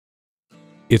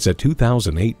It's a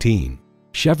 2018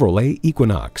 Chevrolet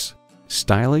Equinox.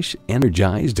 Stylish,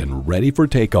 energized, and ready for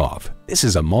takeoff, this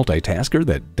is a multitasker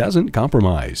that doesn't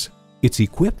compromise. It's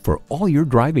equipped for all your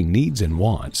driving needs and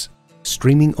wants.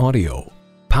 Streaming audio,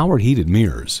 power heated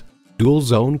mirrors, dual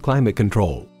zone climate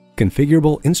control,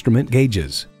 configurable instrument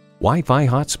gauges, Wi-Fi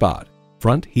hotspot,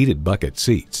 front heated bucket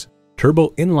seats, turbo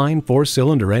inline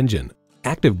 4-cylinder engine,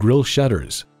 active grille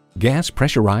shutters, gas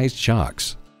pressurized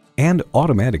shocks, and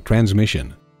automatic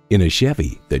transmission. In a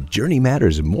Chevy, the journey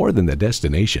matters more than the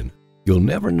destination. You'll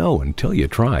never know until you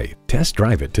try. Test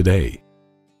drive it today.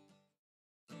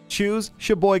 Choose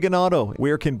Sheboygan Auto.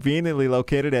 We're conveniently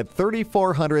located at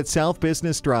 3400 South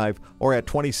Business Drive or at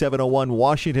 2701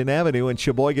 Washington Avenue in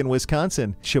Sheboygan,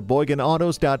 Wisconsin.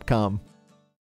 SheboyganAutos.com.